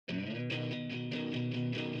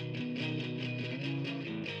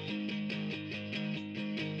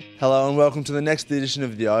Hello and welcome to the next edition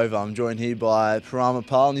of The Over. I'm joined here by Param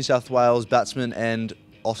Uppal, New South Wales batsman and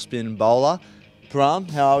off-spin bowler. Param,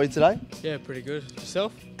 how are we today? Yeah, pretty good.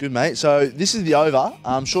 Yourself? Good, mate. So this is The Over.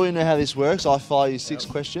 I'm sure you know how this works. I fire you 6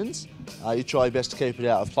 questions. You try your best to keep it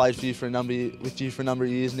out. I've played with you for a number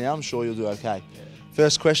of years now. I'm sure you'll do okay. Yeah.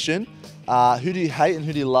 First question, who do you hate and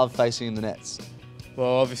who do you love facing in the nets?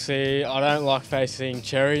 Well, obviously, I don't like facing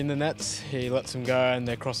Cherry in the nets. He lets them go and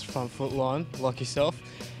they cross the front foot line, like yourself.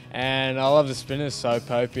 And I love the spinners, so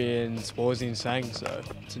Popey and Sporsy and Sang, so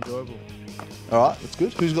it's enjoyable. All right, that's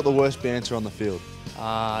good. Who's got the worst banter on the field?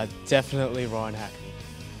 Definitely Ryan Hadley.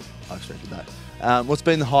 I expected that. What's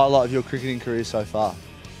been the highlight of your cricketing career so far?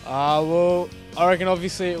 Well, I reckon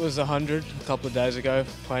obviously it was 100 a couple of days ago,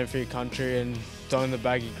 playing for your country and donning the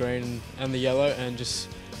baggy green and the yellow and just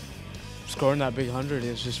scoring that big 100.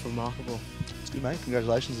 It's just remarkable. It's good, mate.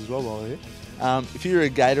 Congratulations as well while we're here. If you were a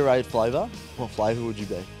Gatorade flavour, what flavour would you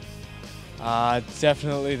be?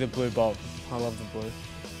 Definitely the blue bolt. I love the blue.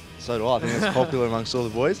 So do I. I think that's popular amongst all the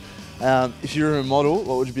boys. If you were a model,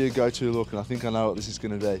 what would be your go-to look? And I think I know what this is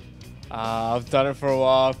going to be. I've done it for a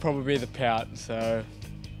while. Probably the pout. So,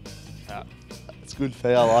 pout. That's good,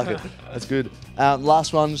 fair. I like it. That's good.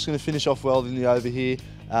 Last one. Just going to finish off well in the over here.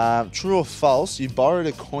 True or false? You borrowed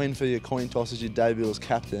a coin for your coin toss as your debut as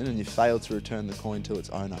captain, and you failed to return the coin to its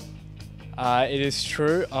owner. It is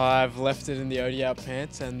true. I've left it in the ODI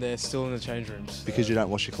pants and they're still in the change rooms. So. Because you don't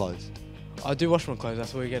wash your clothes? I do wash my clothes,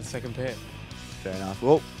 that's why we get a second pair. Fair enough.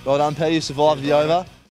 Well done, P. You survived the over.